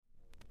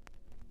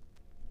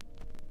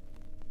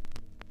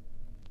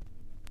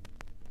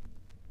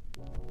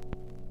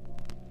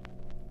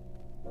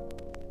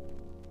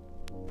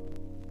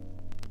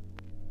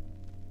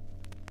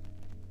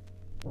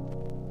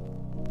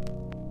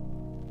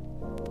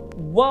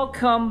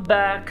Welcome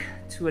back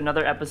to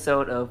another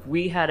episode of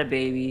We Had a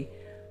Baby.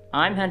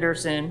 I'm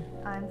Henderson.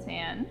 I'm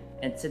Tan.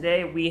 And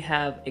today we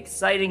have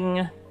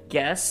exciting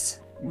guests.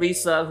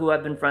 Lisa, who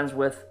I've been friends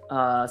with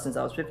since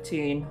I was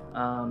 15,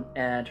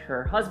 and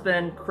her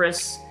husband,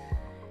 Chris.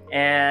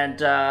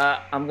 And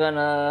I'm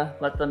gonna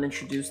let them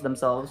introduce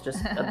themselves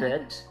just a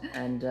bit.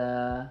 And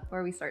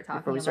Before we start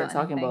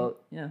talking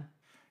about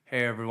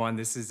Hey everyone,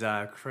 this is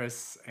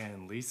Chris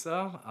and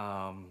Lisa.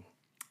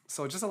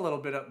 So just a little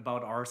bit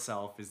about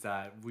ourselves is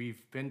that we've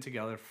been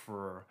together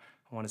for,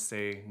 I want to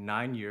say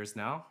 9 years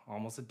now,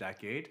 almost a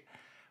decade.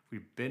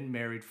 We've been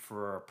married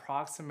for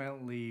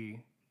approximately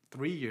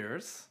 3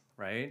 years,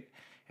 right?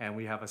 And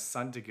we have a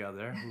son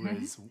together who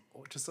is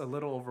just a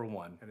little over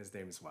 1, and his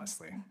name is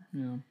Wesley.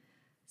 Yeah.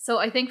 So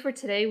I think for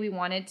today we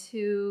wanted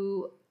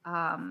to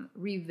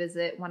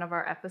revisit one of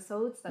our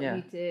episodes that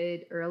we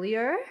did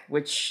earlier.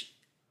 Which,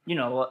 you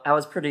know, I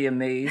was pretty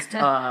amazed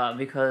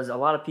because a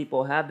lot of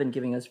people have been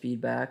giving us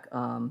feedback.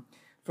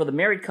 For the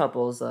married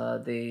couples,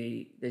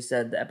 they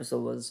said the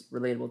episode was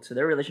relatable to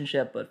their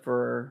relationship, but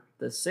for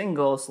the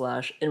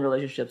single/in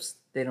relationships,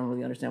 they don't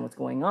really understand what's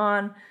going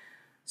on.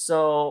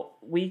 So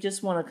we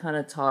just want to kind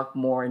of talk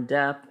more in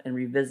depth and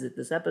revisit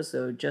this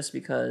episode just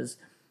because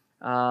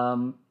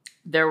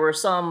there were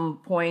some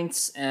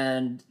points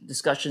and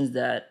discussions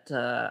that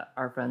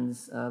our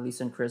friends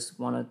Lisa and Chris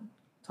want to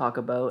talk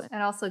about.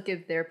 And also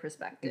give their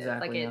perspective.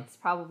 Exactly, it's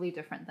probably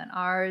different than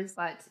ours.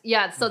 But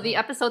yeah, so the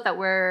episode that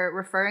we're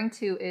referring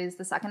to is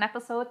the second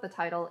episode. The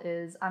title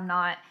is I'm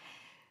Not...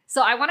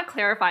 So I want to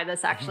clarify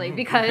this actually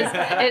because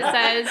it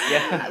says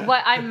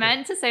what I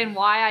meant to say and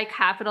why I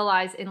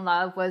capitalized in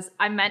love was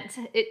I meant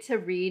it to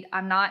read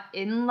I'm not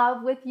in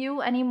love with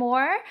you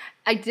anymore.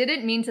 I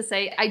didn't mean to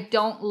say I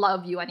don't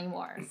love you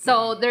anymore.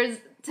 So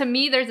to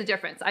me there's a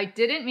difference. I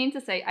didn't mean to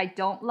say I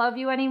don't love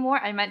you anymore.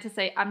 I meant to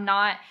say I'm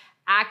not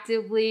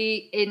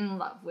actively in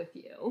love with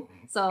you.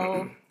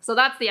 So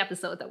that's the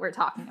episode that we're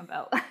talking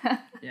about.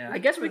 Yeah, I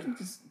guess we can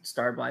just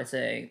start by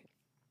saying,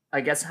 I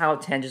guess how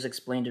Tan just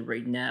explained it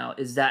right now,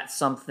 is that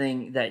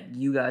something that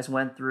you guys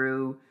went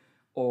through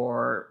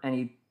or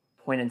any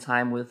point in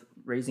time with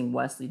raising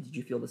Wesley? Did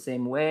you feel the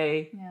same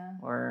way? Yeah.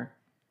 Or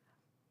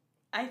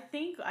I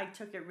think I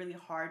took it really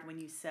hard when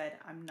you said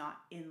I'm not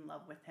in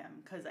love with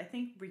him, because I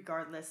think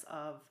regardless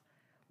of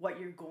what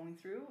you're going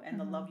through and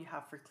the love you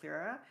have for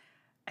Clara,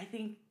 I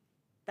think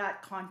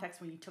that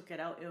context when you took it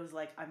out, it was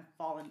like I'm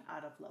falling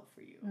out of love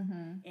for you.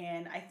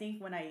 And I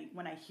think when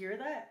I hear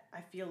that,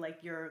 I feel like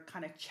you're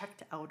kind of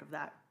checked out of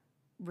that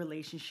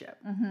relationship.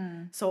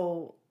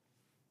 So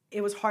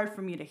it was hard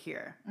for me to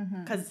hear,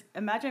 because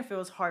imagine if it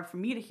was hard for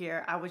me to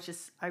hear.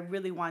 I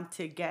really want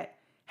to get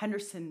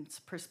Henderson's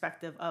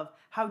perspective of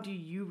how do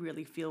you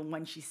really feel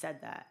when she said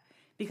that,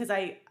 because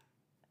I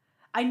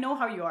know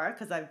how you are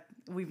because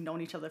we've known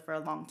each other for a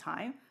long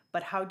time,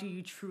 but how do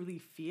you truly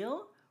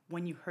feel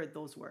when you heard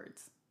those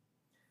words?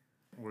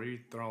 Were you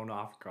thrown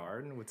off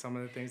guard with some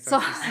of the things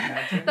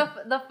that you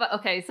mentioned?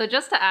 Okay, so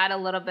just to add a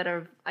little bit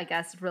of, I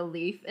guess,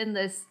 relief in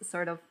this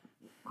sort of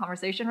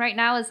conversation right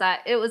now is that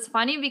it was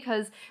funny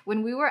because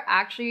when we were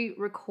actually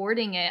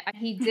recording it,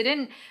 he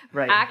didn't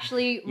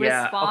actually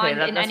respond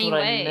in any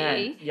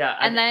way. Yeah,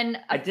 and then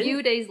a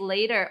few days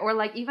later, or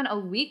like even a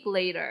week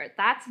later,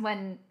 that's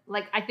when,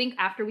 like, I think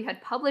after we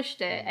had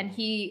published it and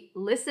he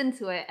listened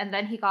to it, and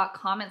then he got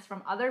comments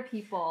from other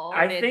people.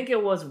 I think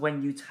it was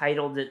when you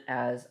titled it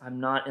as I'm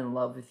Not in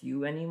Love with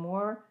You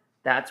Anymore.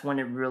 That's when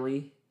it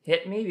really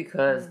hit me,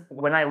 because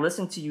when I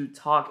listened to you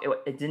talk,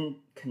 it didn't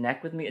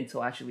connect with me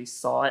until I actually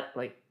saw it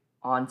like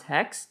on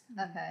text.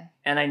 Okay.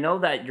 And I know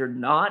that you're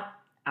not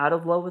out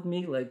of love with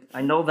me. Like,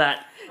 I know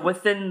that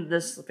within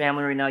this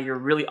family right now, you're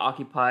really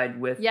occupied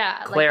with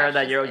Clara, like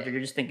that you're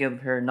just thinking of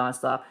her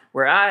nonstop.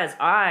 Whereas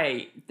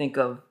I think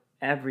of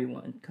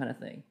everyone kind of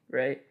thing,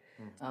 right?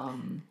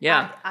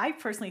 I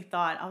personally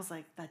thought, I was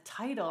like, the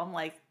title, I'm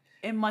like,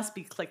 it must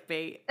be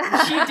clickbait.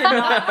 She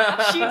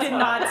did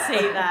not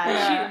say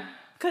that.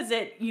 Because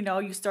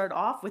you start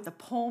off with a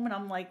poem, and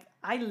I'm like,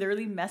 I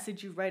literally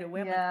messaged you right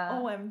away.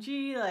 I'm like,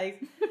 OMG,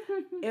 like,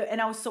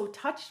 and I was so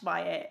touched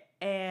by it.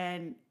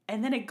 And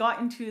then it got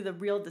into the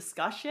real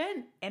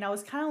discussion, and I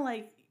was kind of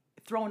like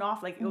thrown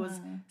off, like it was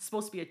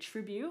supposed to be a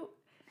tribute.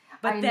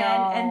 But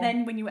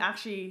then when you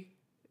actually,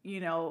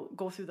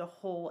 go through the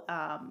whole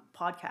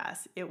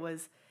podcast, it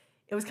was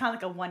kind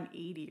of like a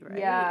 180, right?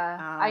 Yeah,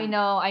 I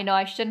know.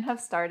 I shouldn't have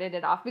started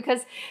it off,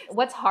 because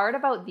what's hard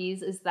about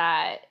these is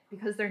that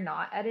because they're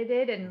not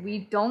edited and we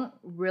don't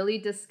really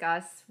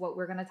discuss what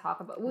we're going to talk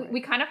about. We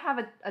kind of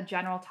have a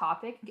general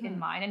topic in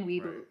mind, and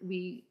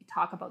we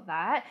talk about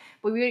that,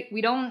 but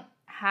we don't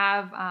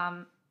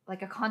have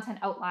like a content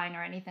outline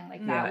or anything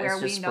like that, where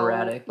it's just we know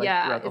sporadic,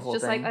 it's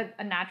just thing. like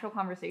a natural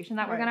conversation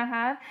that we're gonna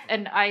have.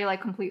 And I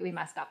like completely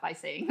messed up by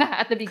saying that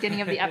at the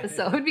beginning of the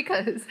episode,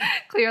 because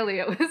clearly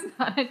it was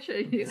not a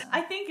tribute.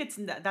 I think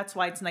that's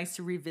why it's nice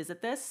to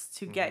revisit this,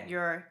 to get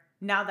your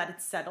now that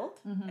it's settled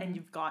and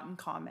you've gotten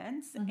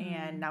comments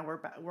and now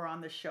we're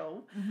on the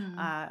show,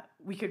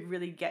 we could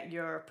really get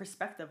your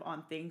perspective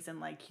on things and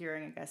like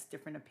hearing, I guess,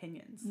 different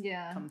opinions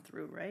come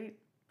through, right?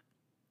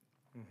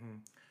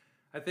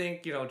 I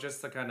think,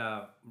 just to kind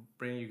of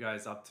bring you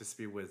guys up to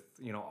speed with,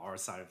 our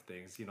side of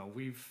things,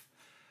 we've,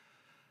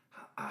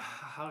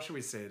 how should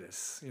we say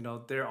this?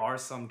 There are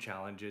some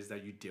challenges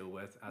that you deal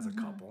with as a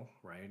couple,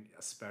 right?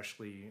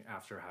 Especially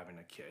after having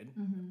a kid.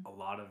 A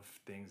lot of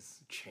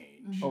things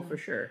change. Oh, for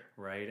sure.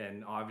 Right?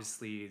 And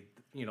obviously,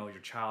 your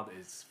child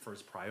is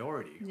first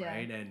priority,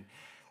 right? And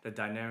the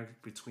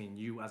dynamic between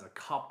you as a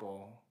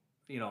couple,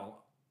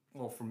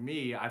 well, for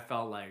me, I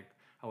felt like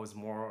I was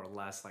more or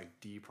less like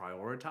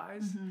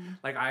deprioritized.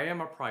 Like I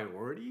am a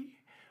priority,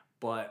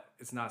 but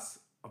it's not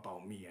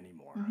about me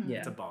anymore.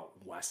 It's about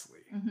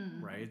Wesley,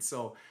 right?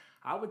 So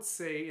I would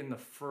say in the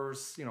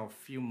first,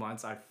 few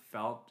months, I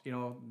felt,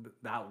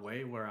 that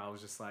way where I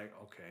was just like,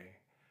 okay,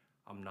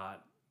 I'm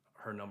not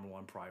her number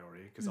one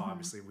priority because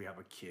obviously we have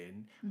a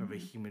kid, we have a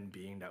human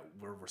being that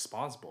we're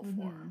responsible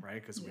for,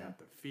 right? Because we have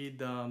to feed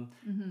them,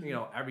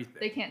 everything.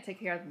 They can't take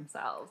care of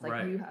themselves.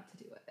 Like you have to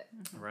do it.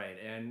 Right.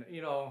 And,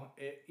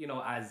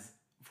 as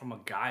from a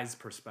guy's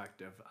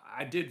perspective,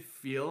 I did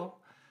feel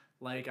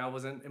like I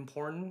wasn't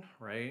important,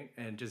 right?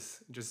 And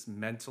just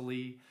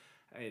mentally,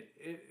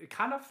 it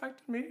kind of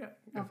affected me,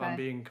 if I'm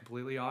being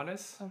completely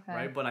honest,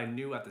 right? But I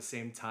knew at the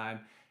same time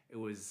it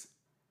was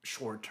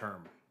short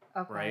term,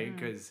 right?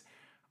 Because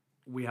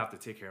we have to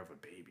take care of a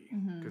baby,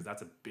 because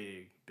that's a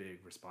big, big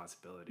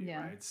responsibility,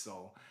 right?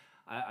 So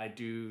I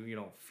do,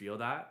 feel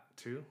that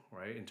too,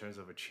 right? In terms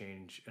of a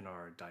change in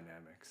our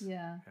dynamics.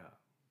 Yeah.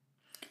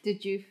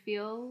 Did you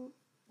feel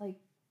like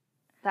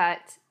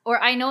that,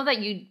 or I know that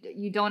you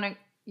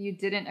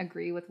didn't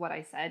agree with what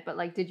I said, but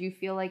like, did you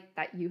feel like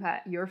that you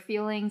had your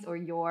feelings or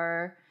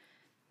your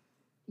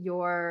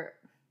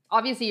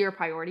obviously your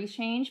priorities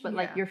changed, but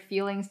like your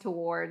feelings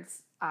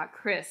towards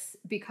Chris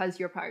because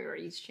your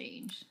priorities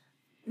changed?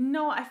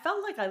 No, I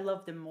felt like I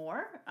loved him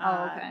more.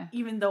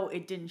 Even though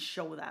it didn't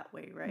show that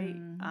way, right?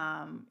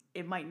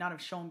 It might not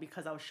have shown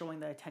because I was showing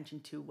the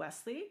attention to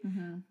Wesley,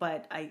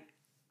 but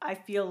I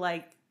feel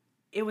like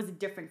it was a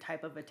different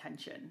type of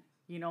attention.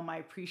 My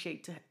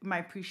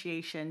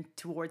appreciation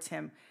towards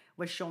him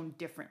was shown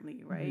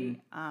differently, right?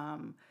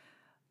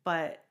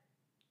 But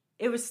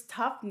it was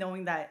tough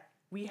knowing that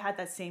we had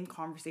that same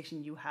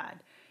conversation you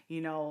had.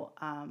 You're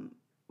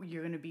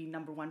going to be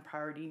number one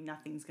priority.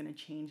 Nothing's going to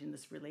change in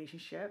this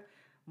relationship.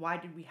 Why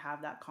did we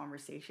have that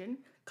conversation?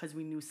 Because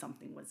we knew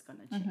something was going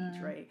to change,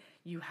 right?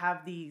 You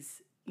have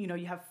these,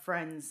 you have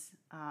friends'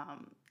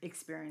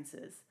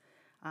 experiences.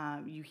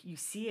 You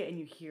see it and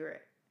you hear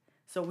it.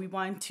 So we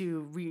wanted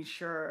to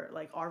reassure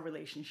like our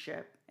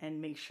relationship and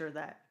make sure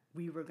that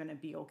we were going to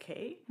be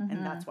okay.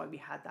 And that's why we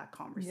had that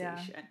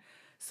conversation.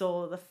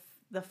 So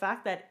the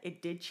fact that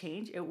it did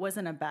change, it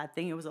wasn't a bad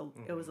thing. It was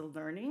a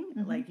learning,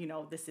 like,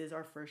 this is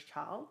our first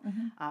child.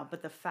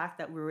 But the fact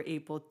that we were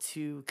able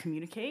to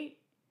communicate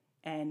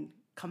and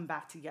come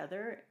back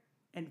together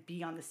and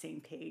be on the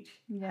same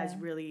page has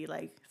really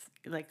like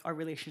our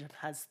relationship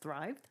has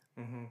thrived.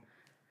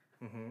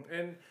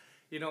 And,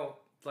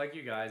 like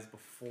you guys,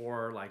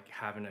 before like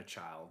having a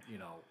child,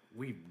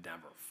 we've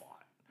never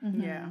fought.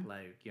 Yeah.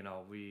 Like,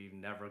 we've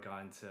never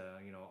gone to,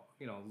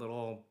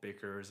 little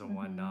bickers and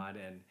whatnot.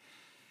 And,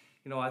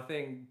 I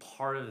think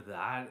part of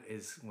that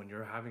is when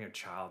you're having a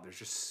child, there's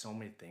just so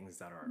many things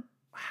that are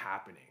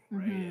happening,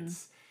 right?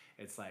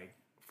 It's like,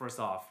 first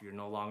off, you're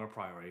no longer a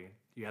priority.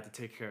 You have to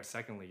take care.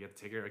 Secondly, you have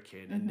to take care of a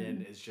kid. And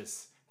then it's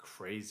just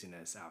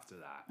craziness after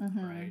that,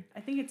 right? I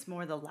think it's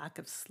more the lack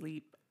of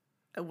sleep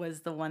was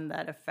the one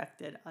that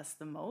affected us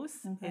the most,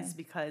 is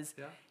because,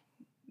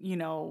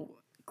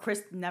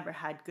 Chris never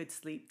had good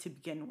sleep to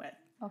begin with.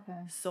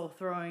 So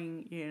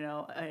throwing,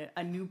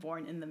 a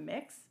newborn in the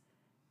mix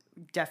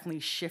definitely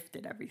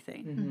shifted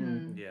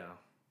everything. Yeah.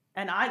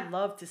 And I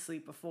love to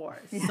sleep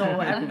before. So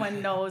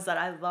everyone knows that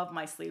I love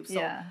my sleep.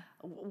 So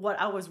what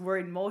I was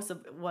worried most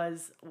of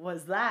was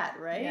that,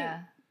 right?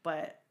 Yeah.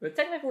 But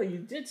technically you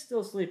did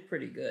still sleep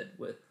pretty good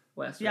with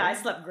Wes, yeah, right? I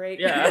slept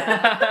great.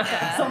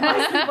 Yeah. So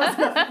my sleep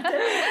wasn't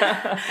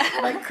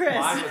affected. Like Chris.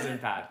 Mine was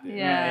impacted.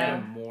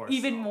 Yeah.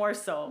 Even more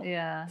so.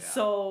 Yeah.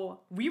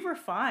 So we were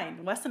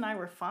fine. Wes and I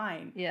were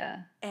fine. Yeah.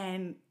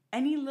 And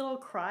any little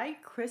cry,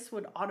 Chris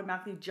would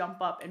automatically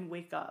jump up and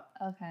wake up.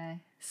 Okay.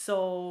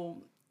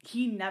 So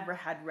he never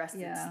had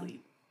rested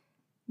sleep.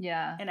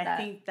 Yeah. And I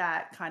think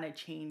that kind of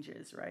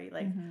changes, right?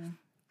 Like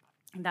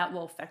that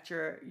will affect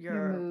your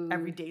mood.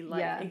 everyday life.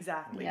 Yeah.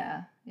 Exactly.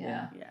 Yeah.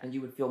 And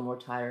you would feel more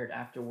tired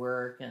after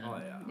work. And,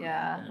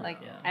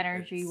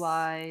 Energy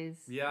wise.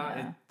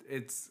 Yeah.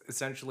 It's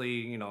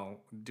essentially,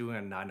 doing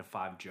a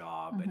 9-to-5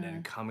 job and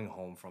then coming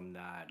home from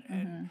that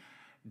and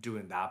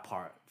doing that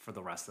part for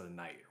the rest of the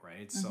night,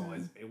 right? So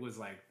it was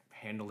like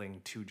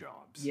handling 2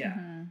 jobs.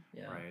 Yeah.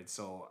 Right?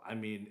 So, I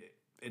mean,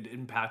 it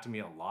impacted me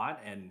a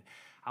lot, and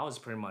I was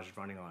pretty much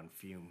running on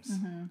fumes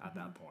at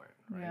that point,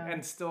 right? Yeah.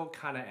 And still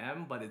kind of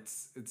am, but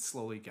it's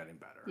slowly getting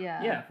better.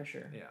 Yeah. Yeah, for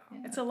sure. Yeah.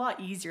 It's a lot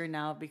easier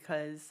now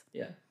because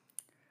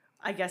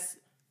I guess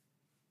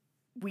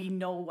we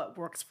know what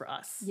works for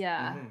us.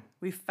 Yeah.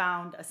 We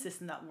found a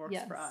system that works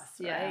for us,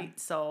 Yeah. right?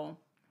 So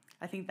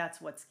I think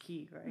that's what's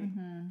key, right?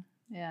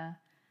 Yeah.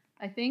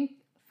 I think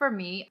for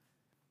me,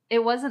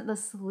 it wasn't the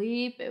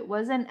sleep, it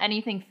wasn't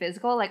anything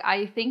physical. Like,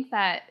 I think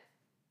that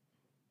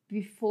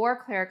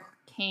before Claire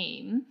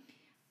came,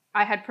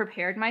 I had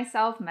prepared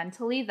myself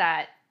mentally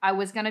that I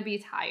was going to be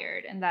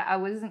tired and that I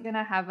wasn't going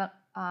to have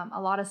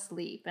a lot of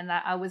sleep and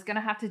that I was going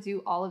to have to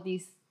do all of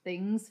these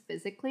things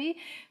physically.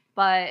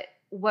 But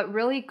what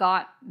really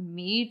got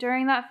me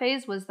during that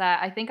phase was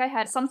that I think I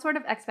had some sort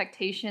of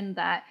expectation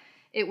that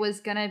it was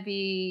going to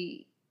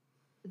be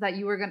that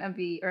you were going to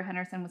be, or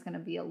Henderson was going to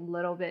be a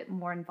little bit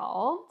more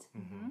involved.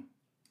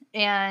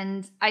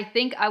 And I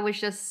think I was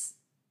just,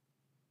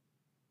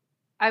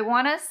 I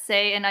want to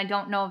say, and I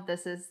don't know if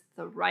this is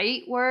the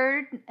right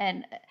word,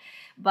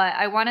 but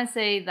I want to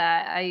say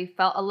that I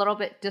felt a little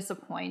bit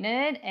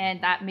disappointed,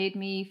 and that made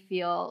me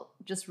feel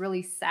just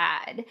really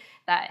sad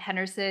that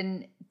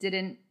Henderson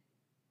didn't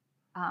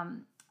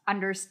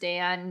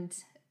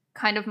understand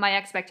kind of my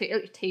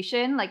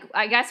expectation. Like,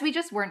 I guess we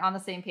just weren't on the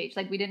same page.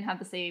 Like, we didn't have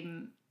the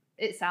same,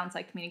 it sounds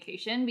like,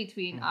 communication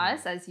between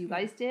us as you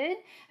guys did,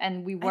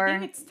 and we weren't. I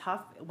think it's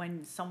tough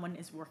when someone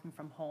is working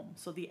from home.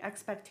 So the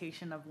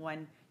expectation of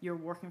when you're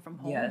working from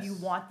home, you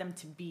want them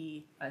to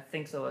be, I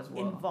think so as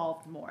well,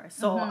 involved more.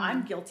 So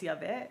I'm guilty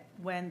of it.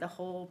 When the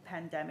whole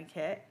pandemic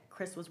hit,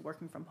 Chris was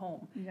working from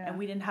home, and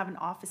we didn't have an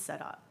office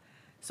set up.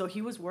 So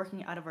he was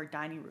working out of our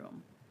dining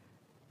room.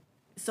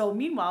 So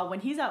meanwhile, when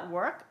he's at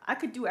work, I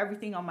could do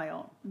everything on my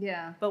own.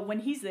 Yeah. But when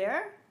he's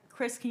there,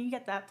 Chris, can you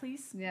get that,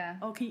 please? Yeah.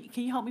 Oh, can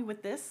you help me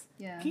with this?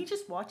 Yeah. Can you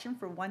just watch him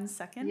for 1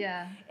 second?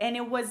 Yeah. And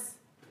it was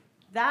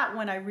that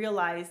when I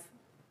realized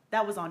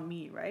that was on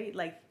me, right?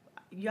 Like,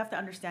 you have to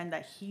understand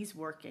that he's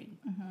working.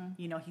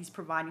 You know, he's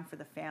providing for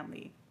the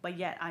family, but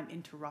yet I'm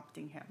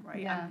interrupting him,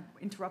 right? Yeah. I'm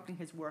interrupting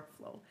his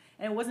workflow.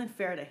 And it wasn't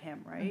fair to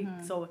him, right?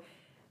 So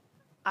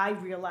I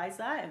realized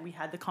that, and we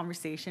had the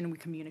conversation, we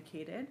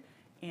communicated,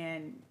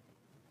 and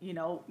you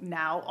know,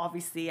 now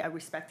obviously I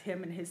respect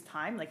him and his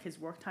time. Like, his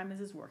work time is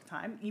his work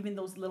time. Even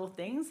those little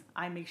things,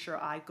 I make sure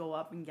I go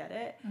up and get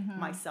it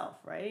myself,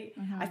 right?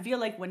 I feel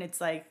like when it's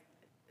like,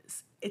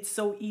 it's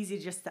so easy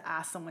just to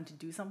ask someone to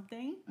do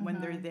something when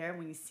they're there,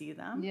 when you see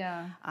them.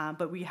 Yeah.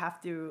 But we have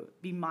to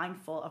be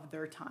mindful of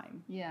their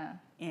time. Yeah.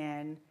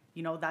 And,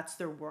 you know, that's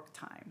their work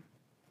time.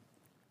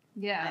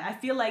 Yeah. I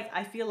feel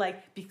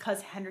like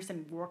because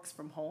Henderson works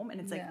from home, and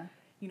it's like, Yeah.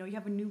 you know, you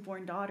have a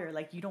newborn daughter,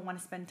 like, you don't want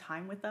to spend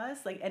time with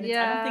us, like, and it's,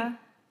 I don't think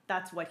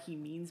that's what he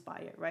means by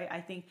it, right? I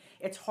think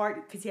it's hard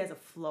because he has a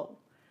flow,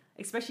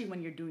 especially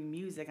when you're doing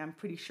music. I'm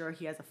pretty sure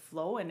he has a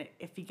flow, and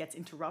if he gets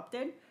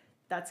interrupted,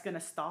 that's gonna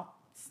stop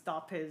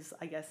his,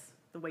 I guess,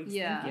 the way he's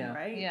thinking,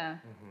 right? Yeah.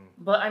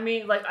 But I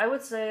mean, like, I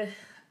would say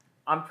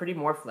I'm pretty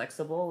more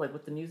flexible, like,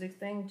 with the music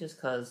thing, just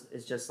because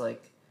it's just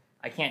like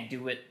I can't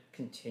do it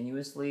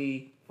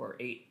continuously for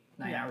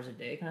 8-9 hours a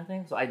day, kind of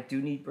thing. So I do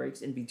need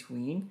breaks in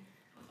between.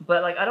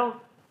 But, like, I don't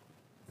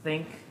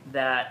think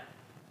that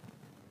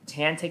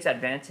Tan takes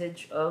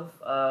advantage of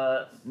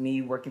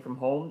me working from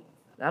home.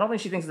 I don't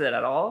think she thinks of that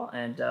at all.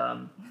 And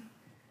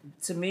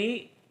to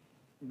me,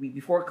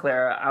 before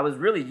Clara, I was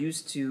really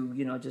used to,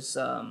 you know, just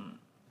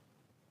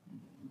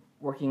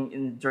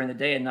working during the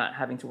day and not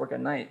having to work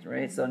at night,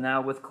 right? So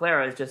now with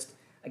Clara, it's just,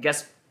 I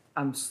guess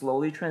I'm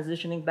slowly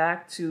transitioning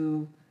back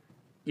to,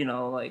 you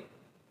know, like,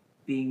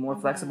 being more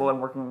flexible and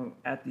working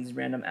at these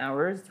random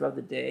hours throughout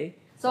the day.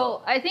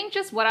 So I think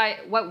just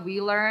what we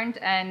learned,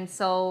 and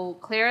so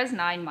Clara's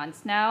 9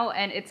 months now,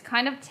 and it's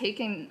kind of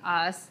taken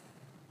us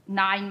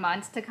 9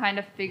 months to kind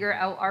of figure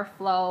out our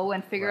flow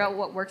and figure out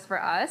what works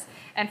for us.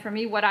 And for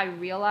me, what I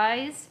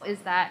realized is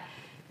that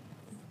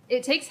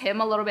it takes him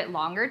a little bit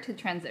longer to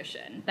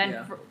transition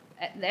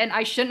and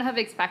I shouldn't have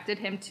expected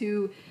him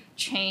to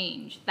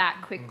change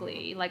that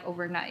quickly, like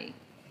overnight.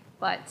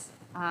 But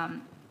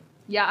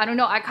yeah, I don't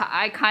know.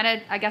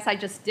 I guess I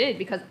just did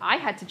because I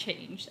had to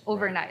change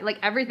overnight. Like,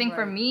 everything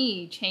for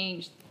me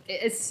changed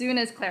as soon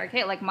as Clara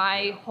came. Like,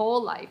 my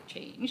whole life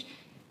changed.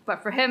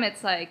 But for him,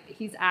 it's like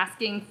he's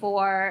asking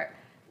for,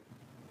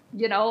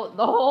 you know,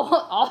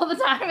 all the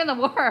time in the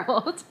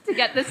world to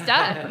get this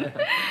done.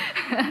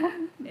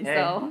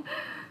 So,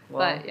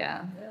 but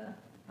yeah.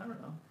 I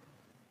don't know.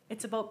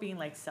 It's about being,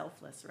 like,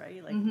 selfless,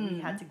 right? Like, we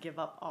had to give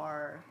up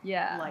our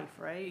life,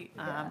 right?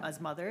 As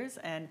mothers,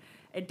 and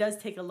it does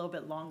take a little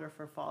bit longer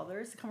for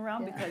fathers to come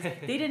around because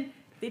they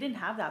didn't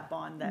have that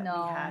bond that we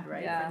had,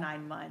 right? For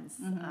 9 months.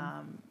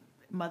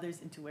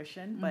 Mother's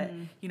intuition, but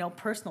you know,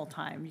 personal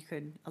time. You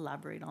could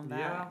elaborate on that.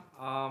 Yeah,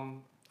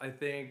 I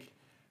think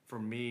for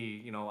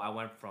me, you know, I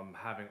went from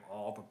having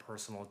all the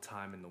personal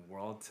time in the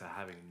world to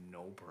having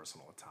no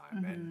personal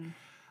time, and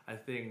I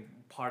think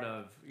part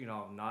of, you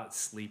know, not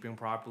sleeping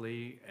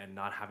properly and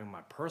not having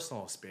my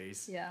personal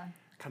space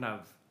kind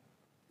of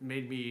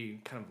made me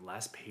kind of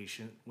less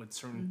patient with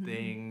certain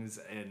things,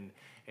 and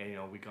you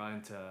know, we got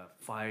into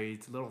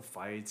little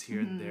fights here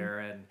and there,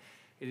 and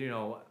you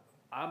know,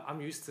 I'm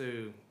used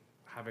to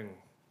having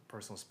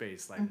personal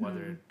space, like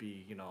whether it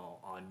be, you know,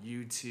 on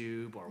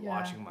YouTube or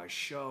watching my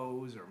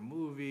shows or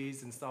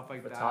movies and stuff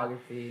like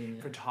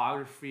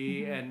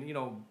photography, and you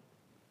know,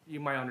 you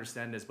might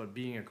understand this, but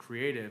being a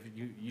creative,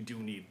 you do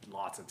need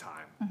lots of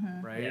time,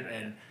 right?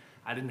 And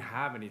I didn't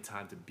have any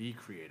time to be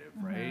creative,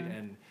 right?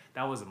 And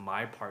that was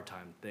my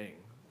part-time thing.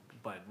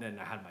 But then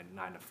I had my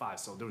 9 to 5,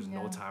 so there was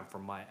no time for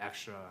my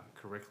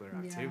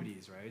extracurricular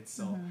activities, right?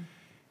 So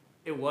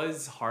it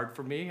was hard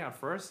for me at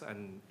first,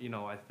 and you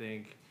know, I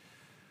think,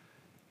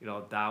 you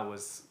know,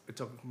 it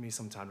took me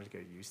some time to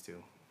get used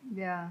to.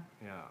 Yeah.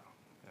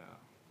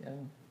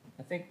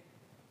 I think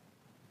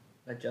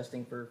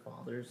adjusting for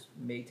fathers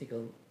may take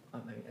a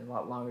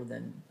lot longer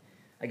than,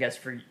 I guess,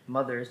 for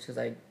mothers, because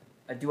I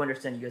do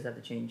understand you guys have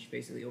to change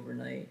basically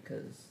overnight,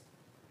 because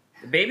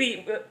the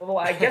baby, well,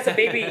 I guess a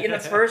baby in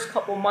its first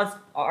couple months,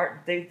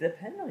 they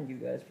depend on you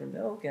guys for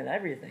milk and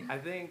everything. I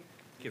think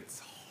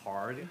it's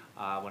hard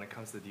when it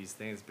comes to these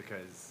things,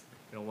 because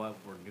you know what,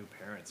 we're new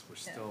parents, we're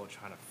still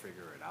trying to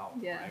figure it out,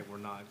 right? We're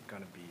not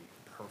gonna be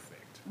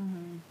perfect,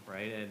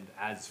 right? And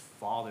as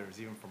fathers,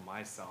 even for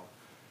myself,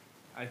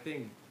 I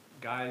think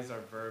guys are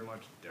very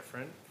much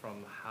different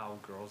from how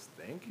girls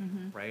think,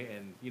 right?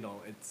 And you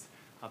know, it's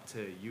up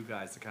to you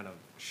guys to kind of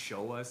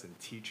show us and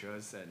teach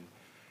us and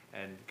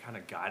kind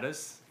of guide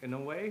us in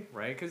a way,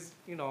 right? Because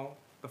you know,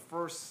 the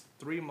first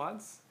 3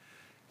 months,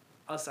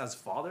 us as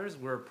fathers,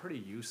 we're pretty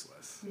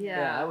useless.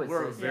 I would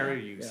We're say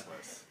very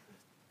useless.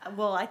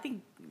 Well, I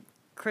think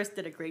Chris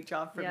did a great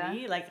job for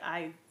me. Like,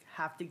 I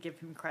have to give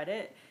him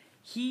credit.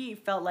 He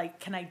felt like,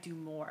 can I do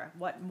more?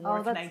 What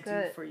more can I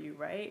do for you,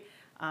 right?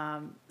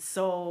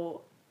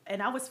 So,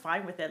 and I was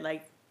fine with it.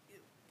 Like,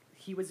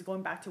 he was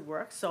going back to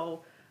work,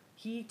 so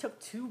he took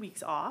 2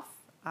 weeks off.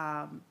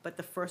 But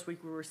the first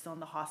week we were still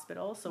in the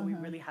hospital, so we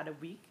really had a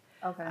week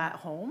at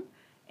home.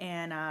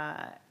 And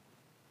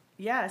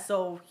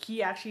so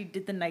he actually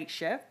did the night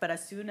shift. But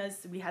as soon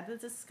as we had the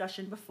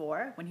discussion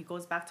before, when he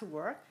goes back to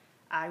work,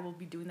 I will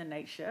be doing the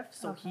night shift,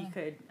 so he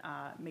could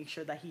make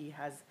sure that he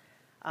has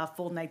a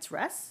full night's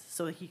rest,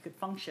 so that he could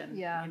function.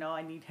 You know,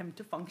 I need him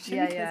to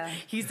function because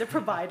he's the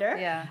provider.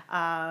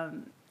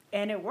 And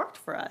it worked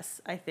for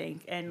us, I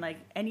think. And like,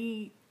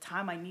 any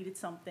time I needed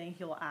something,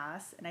 he'll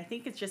ask, and I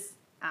think it's just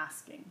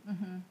asking.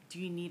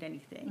 Do you need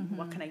anything?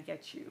 What can I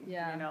get you?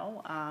 You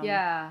know?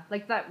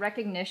 Like that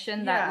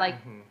recognition that like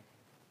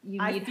you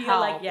need I feel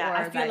help. Like,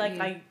 I feel like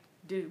I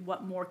do.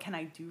 What more can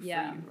I do for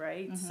you,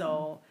 right?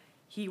 So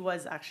he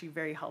was actually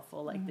very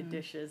helpful, like the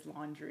dishes,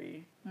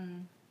 laundry.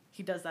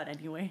 He does that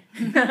anyway.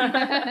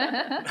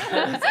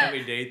 It's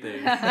everyday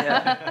thing.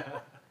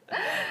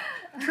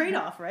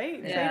 Trade-off,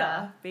 right? Yeah.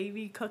 Trade-off.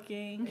 Baby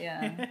cooking.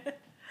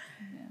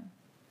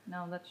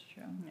 No, that's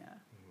true.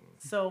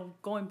 So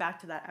going back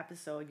to that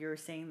episode, you were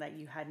saying that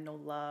you had no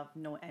love,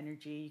 no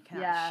energy. You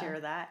cannot share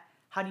that.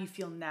 How do you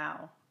feel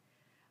now?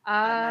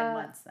 At 9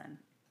 months then?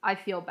 I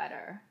feel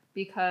better,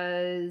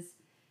 because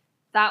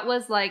that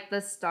was like the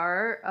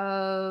start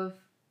of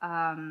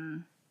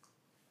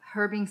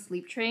her being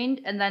sleep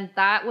trained. And then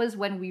that was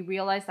when we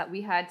realized that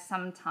we had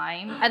some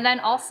time. And then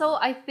also,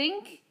 I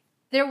think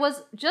there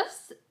was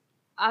just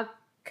a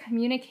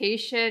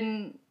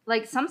communication,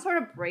 like some sort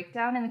of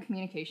breakdown in the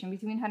communication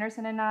between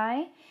Henderson and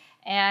I.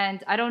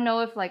 And I don't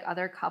know if like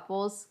other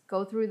couples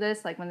go through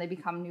this, like when they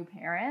become new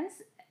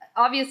parents.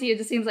 Obviously, it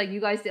just seems like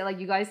you guys did. Like,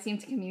 you guys seem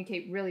to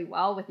communicate really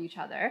well with each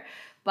other.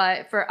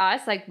 But for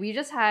us, like, we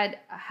just had,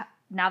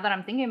 now that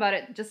I'm thinking about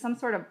it, just some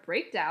sort of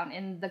breakdown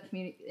in the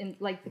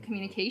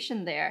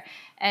communication there.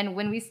 And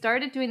when we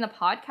started doing the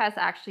podcast,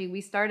 actually, we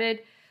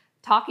started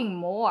talking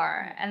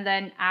more. And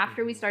then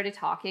after we started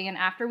talking, and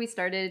after we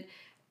started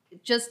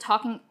just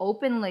talking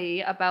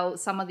openly about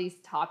some of these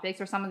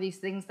topics or some of these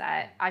things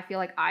that I feel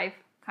like I've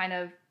kind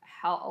of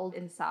held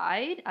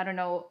inside. I don't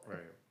know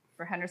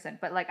for Henderson,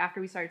 but like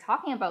after we started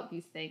talking about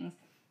these things,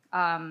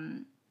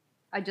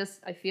 I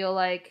feel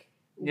like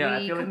we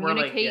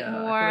communicate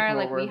more.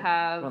 Like we're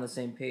on the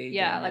same page.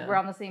 We're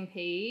on the same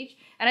page,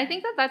 and I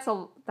think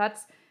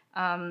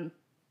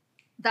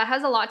that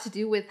has a lot to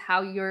do with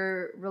how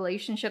your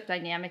relationship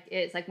dynamic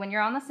is. Like when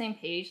you're on the same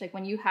page, like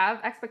when you have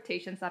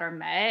expectations that are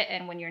met,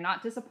 and when you're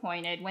not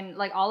disappointed, when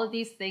like all of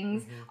these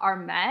things are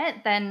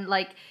met, then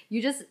like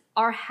you just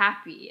are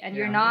happy, and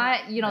you're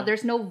not, you know,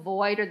 there's no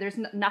void, or there's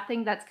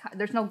nothing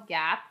there's no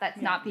gap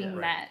that's not being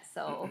met.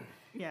 So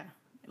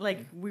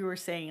like we were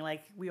saying,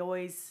 like we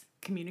always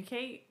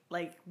communicate,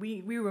 like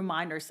we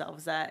remind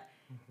ourselves that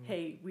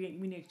hey, we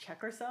need to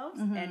check ourselves,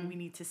 and we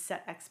need to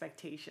set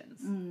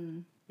expectations.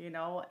 You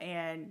know,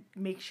 and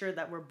make sure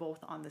that we're both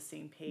on the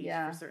same page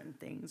for certain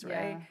things,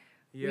 right?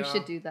 We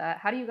should do that.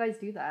 How do you guys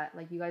do that?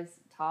 Like, you guys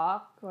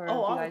talk, or do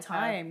all you guys the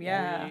time?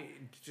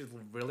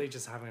 We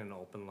just having an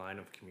open line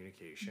of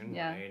communication,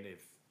 right? If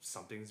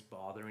something's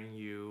bothering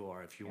you,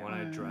 or if you want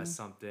to address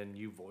something,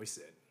 you voice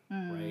it,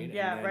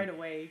 right? Right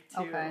away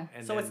too. Okay.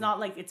 So it's not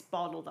like it's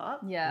bottled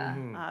up.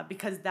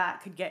 Because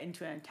that could get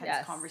into an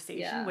intense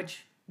conversation,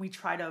 which we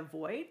try to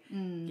avoid.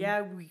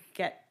 We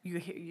get you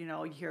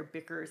hear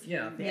bickers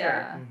here and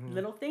there,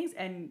 little things,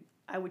 and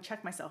I would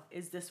check myself,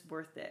 is this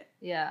worth it?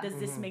 Yeah. Does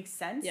this make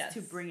sense Yes.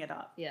 to bring it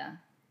up? Yeah.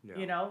 Yeah.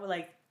 You know,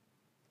 like,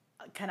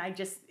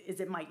 is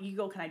it my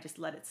ego? Can I just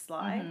let it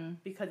slide?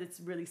 Because it's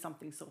really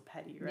something so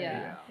petty, right?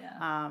 Yeah.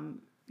 Yeah.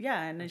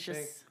 Yeah. And I it's think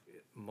just,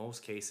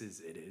 most cases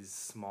it is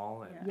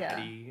small and Yeah.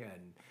 petty,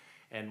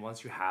 and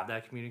once you have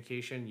that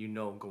communication,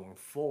 going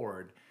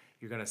forward,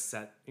 you're gonna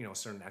set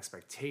certain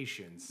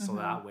expectations, so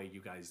that way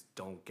you guys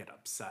don't get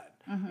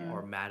upset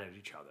or mad at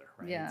each other,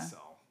 right? Yeah. So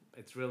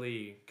it's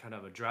really kind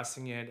of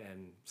addressing it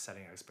and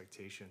setting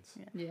expectations.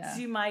 Yeah.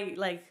 See,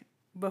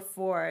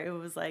 before it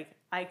was like,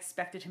 I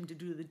expected him to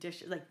do the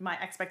dishes. Like, my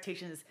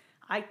expectation is,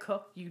 I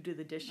cook, you do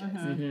the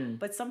dishes.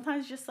 But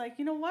sometimes just like,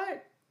 you know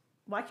what?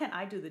 Why can't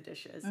I do the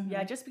dishes?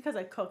 Yeah, just because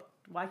I cooked,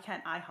 why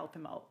can't I help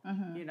him out?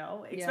 You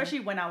know,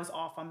 especially when I was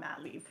off on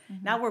mat leave.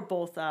 Now we're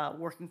both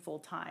working full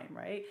time,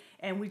 right?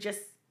 And we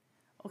just,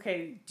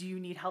 okay, do you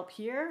need help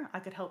here? I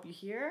could help you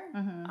here.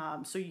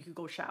 So you could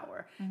go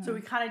shower. So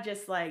we kind of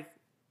just like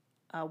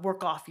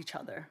work off each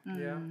other,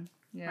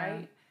 Yeah.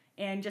 right?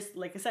 And just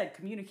like I said,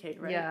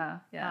 communicate, right? Yeah.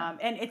 Yeah.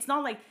 And it's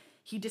not like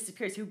he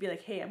disappears. He would be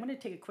like, hey, I'm going to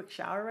take a quick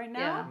shower right now.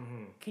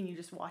 Yeah. Can you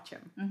just watch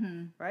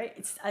him? Right?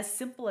 It's as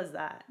simple as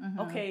that.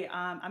 Okay,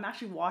 I'm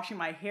actually washing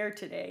my hair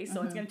today,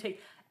 so it's going to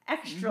take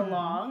extra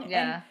long.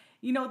 Yeah.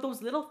 And,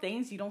 those little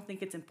things, you don't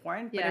think it's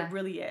important, but Yeah. it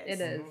really is.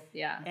 It is.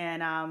 Yeah.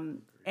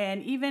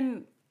 And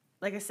even,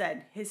 like I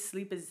said, his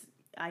sleep is,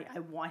 I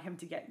want him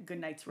to get good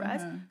night's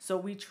rest. So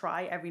we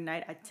try every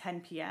night at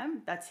 10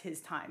 p.m. That's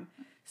his time.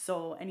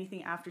 So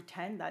anything after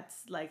 10,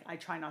 that's like, I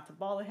try not to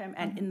bother him.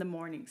 And in the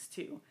mornings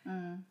too.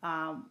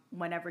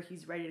 Whenever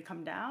he's ready to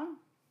come down,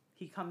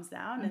 he comes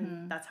down,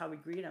 and that's how we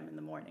greet him in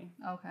the morning.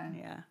 Okay.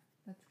 Yeah.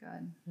 That's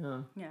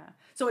good. Yeah.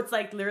 So it's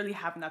like literally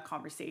having that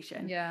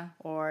conversation. Yeah.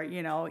 Or,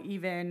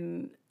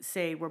 even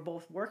say we're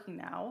both working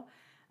now,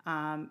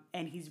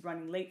 and he's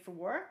running late for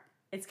work.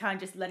 It's kind of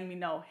just letting me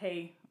know,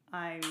 hey,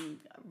 I'm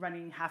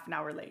running half an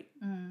hour late.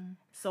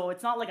 So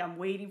it's not like I'm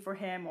waiting for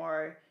him,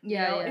 or,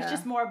 it's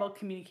just more about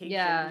communication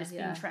and just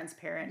being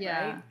transparent,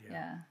 Yeah. right?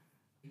 Yeah.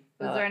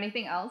 Was there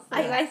anything else?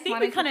 I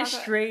think we kind of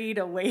strayed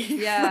away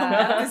from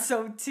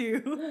episode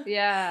 2.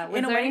 Yeah.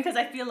 In a way, because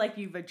I feel like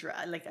you've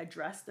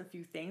addressed a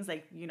few things,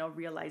 like,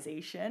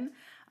 realization.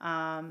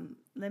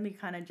 Let me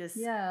kind of just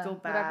go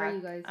back whatever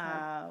you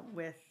guys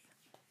with,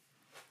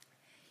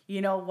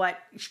 what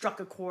struck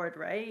a chord,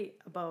 right?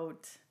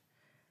 About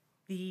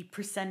the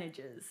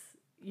percentages,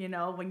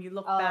 when you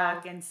look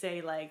back and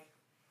say, like,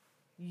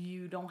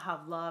 you don't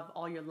have love,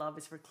 all your love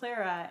is for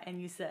Clara,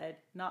 and you said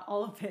not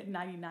all of it,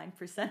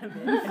 99% of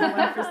it, and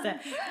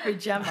 1% for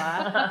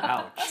Gemma.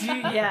 Ouch.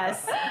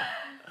 Yes.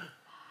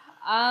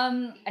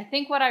 I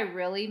think what I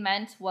really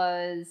meant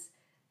was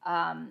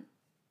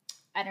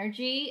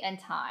energy and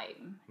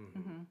time.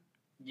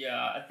 Yeah,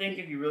 I think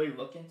if you really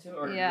look into it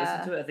or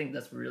listen to it, I think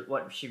that's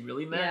what she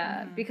really meant.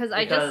 Yeah, because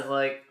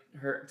like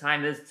her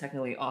time is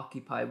technically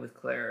occupied with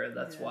Claire.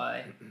 That's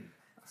why.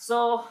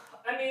 So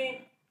I mean,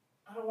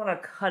 I don't want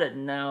to cut it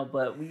now,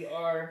 but we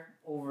are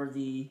over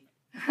the.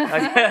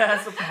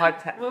 That's a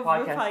podcast. We're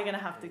probably gonna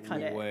have to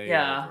cut it. Way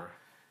Yeah. over.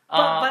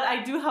 But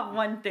I do have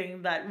one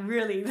thing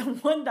the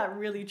one that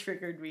really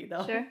triggered me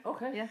though. Sure.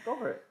 Okay. Yeah. Go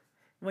for it.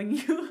 When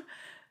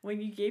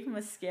you gave him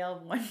a scale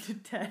of 1 to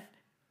 10.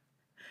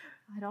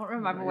 I don't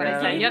remember what Yeah.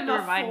 I said. You have to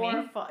remind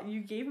me. You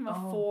gave him a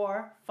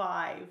 4,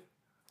 5.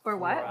 For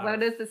what? Four out What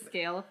of- is the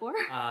scale for?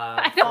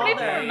 I don't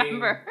even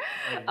remember.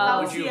 Like, How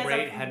what was would you he as a-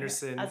 rate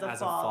Henderson as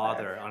as a a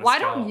father? father? On a Why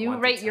scale don't of you 1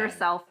 to rate 10?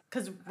 yourself?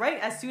 Because right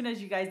as soon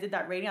as you guys did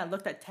that rating, I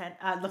looked at 10.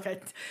 I looked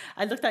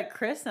at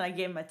Chris and I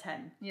gave him a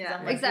 10. 'Cause Yeah.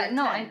 I'm like, Exactly.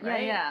 you're No. 10,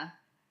 right? Yeah.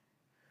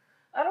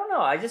 I don't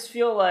know. I just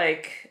feel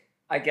like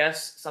I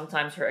guess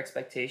sometimes her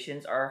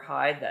expectations are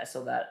high.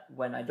 So that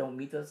when I don't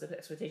meet those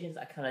expectations,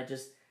 I kind of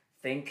just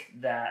think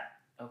that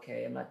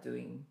okay, I'm not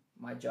doing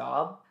my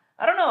job.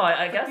 I don't know.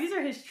 I But guess these are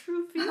his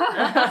true feelings.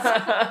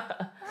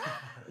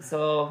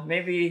 So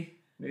maybe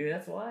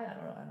that's why. I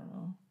don't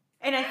know.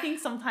 And I think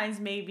sometimes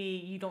maybe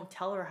you don't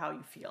tell her how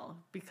you feel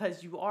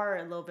because you are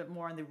a little bit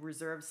more on the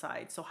reserve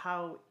side. So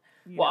how?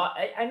 Well,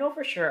 I know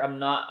for sure I'm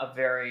not a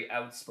very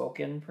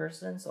outspoken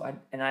person, so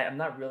I'm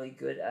not really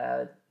good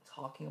at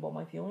talking about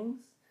my feelings.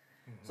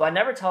 So I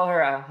never tell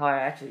her how I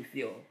actually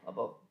feel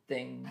about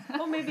things.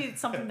 Well, maybe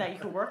it's something that you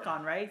could work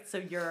on, right? So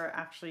you're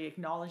actually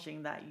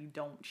acknowledging that you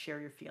don't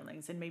share your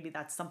feelings, and maybe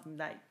that's something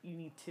that you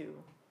need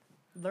to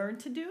learn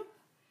to do.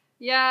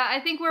 Yeah, I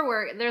think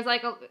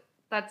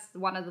that's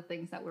one of the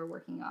things that we're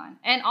working on.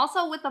 And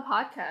also with the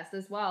podcast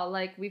as well.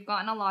 Like we've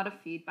gotten a lot of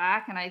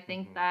feedback, and I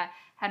think that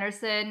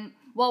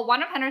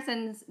one of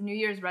Henderson's New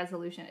Year's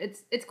resolution,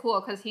 it's cool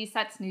because he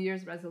sets New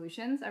Year's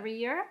resolutions every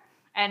year.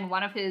 And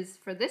one of his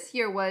for this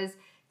year was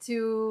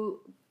to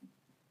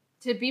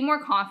be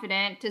more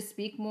confident, to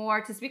speak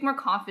more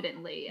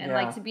confidently, and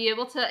like to be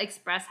able to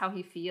express how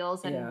he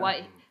feels and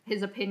what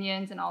his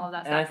opinions and all of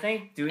that And I stuff.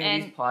 think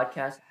doing these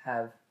podcasts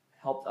have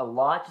helped a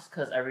lot just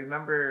because I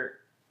remember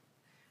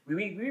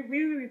we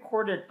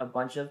recorded a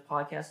bunch of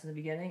podcasts in the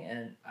beginning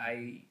and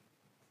I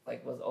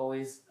was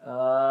always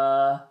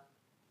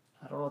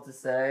I don't know what to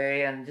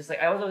say, and just like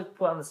I was always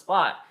put on the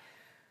spot.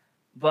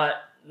 But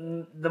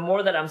the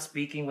more that I'm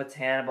speaking with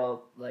Tan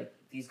about like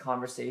these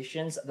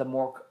conversations, the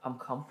more I'm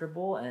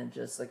comfortable and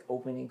just like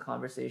opening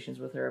conversations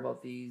with her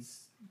about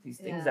these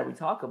things that we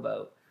talk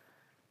about.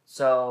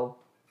 So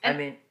I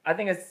mean, I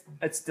think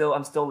it's still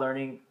I'm still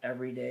learning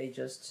every day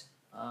just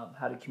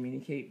how to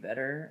communicate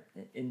better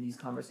in these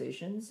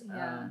conversations.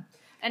 Yeah.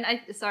 And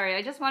I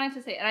just wanted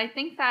to say, and I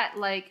think that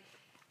like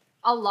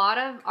a lot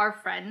of our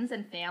friends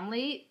and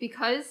family,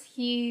 because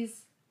he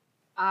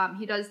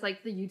does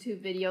like the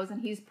YouTube videos and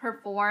he's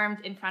performed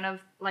in front of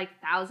like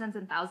thousands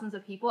and thousands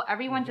of people,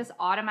 everyone just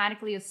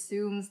automatically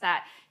assumes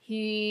that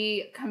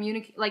he's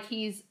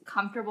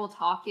comfortable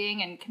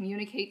talking and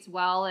communicates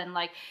well and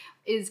like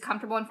is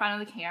comfortable in front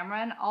of the camera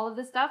and all of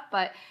this stuff.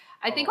 But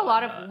I think a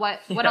lot of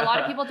what a lot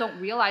of people don't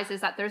realize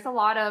is that there's a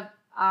lot of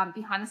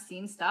behind the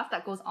scenes stuff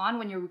that goes on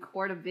when you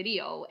record a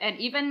video. And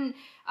even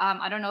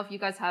I don't know if you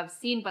guys have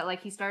seen, but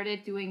like he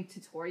started doing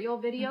tutorial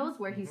videos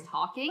where he's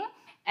talking,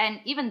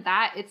 and even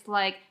that, it's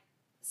like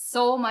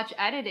so much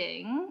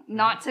editing,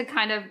 not to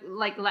kind of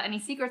like let any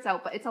secrets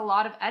out, but it's a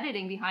lot of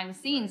editing behind the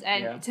scenes.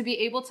 And to be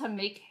able to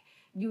make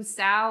you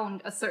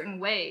sound a certain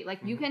way, like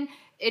you can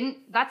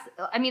that's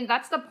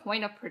the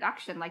point of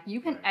production. Like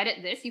you can edit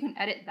this, you can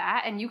edit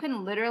that, and you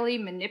can literally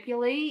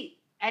manipulate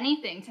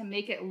anything to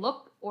make it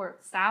look or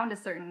sound a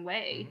certain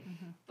way.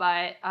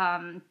 But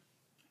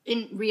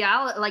in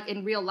reality, like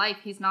in real life,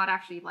 he's not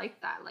actually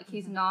like that. Like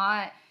he's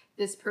not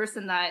this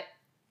person that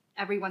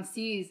everyone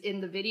sees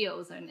in the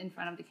videos and in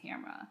front of the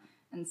camera.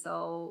 And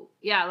so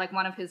yeah, like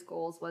one of his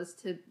goals was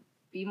to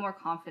be more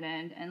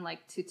confident and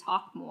like to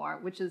talk more,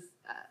 which is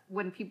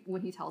when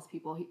he tells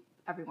people,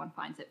 everyone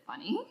finds it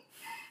funny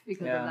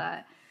because of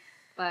that.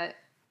 But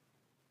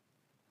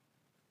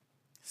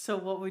so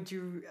what would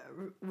you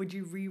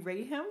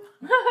re-rate him?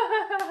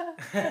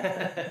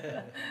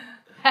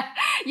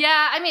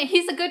 Yeah, I mean,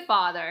 he's a good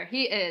father.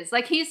 He is.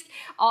 Like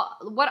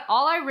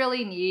all I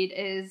really need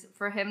is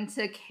for him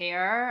to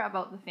care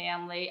about the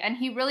family, and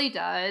he really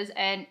does,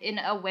 and in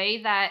a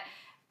way that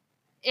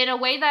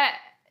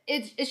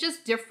it's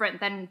just different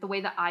than the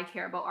way that I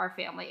care about our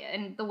family.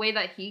 And the way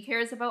that he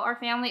cares about our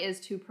family is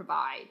to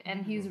provide,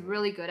 and he's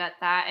really good at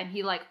that. And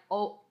he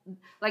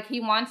he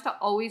wants to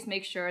always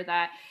make sure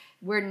that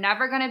we're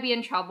never going to be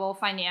in trouble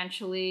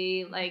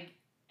financially, like.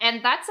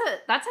 And that's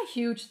a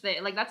huge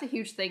thing. Like that's a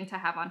huge thing to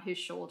have on his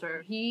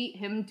shoulder.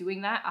 Him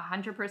doing that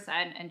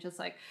 100% and just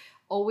like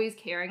always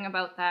caring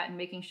about that and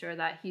making sure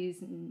that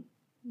he's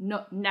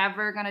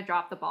never gonna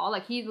drop the ball.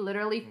 Like he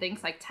literally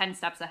thinks like 10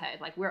 steps ahead.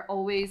 Like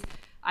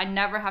I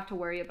never have to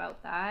worry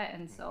about that.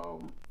 And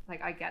so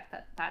like I get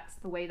that that's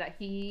the way that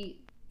he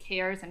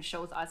cares and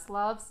shows us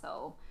love.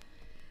 So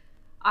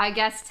I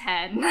guess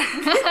 10.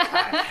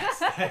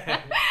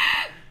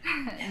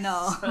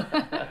 No.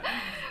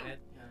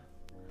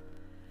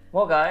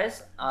 Well,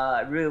 guys,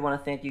 I really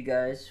want to thank you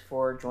guys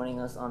for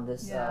joining us on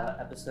this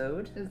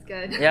episode. It was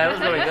good. Yeah, it was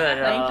really good.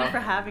 Thank you for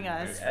having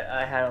us.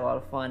 I had a lot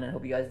of fun, and I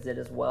hope you guys did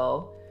as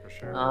well. For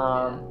sure.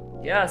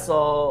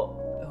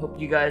 So I hope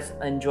you guys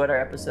enjoyed our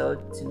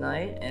episode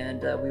tonight,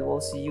 and we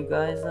will see you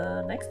guys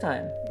next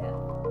time. Yeah.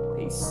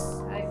 Peace.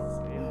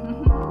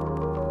 Bye.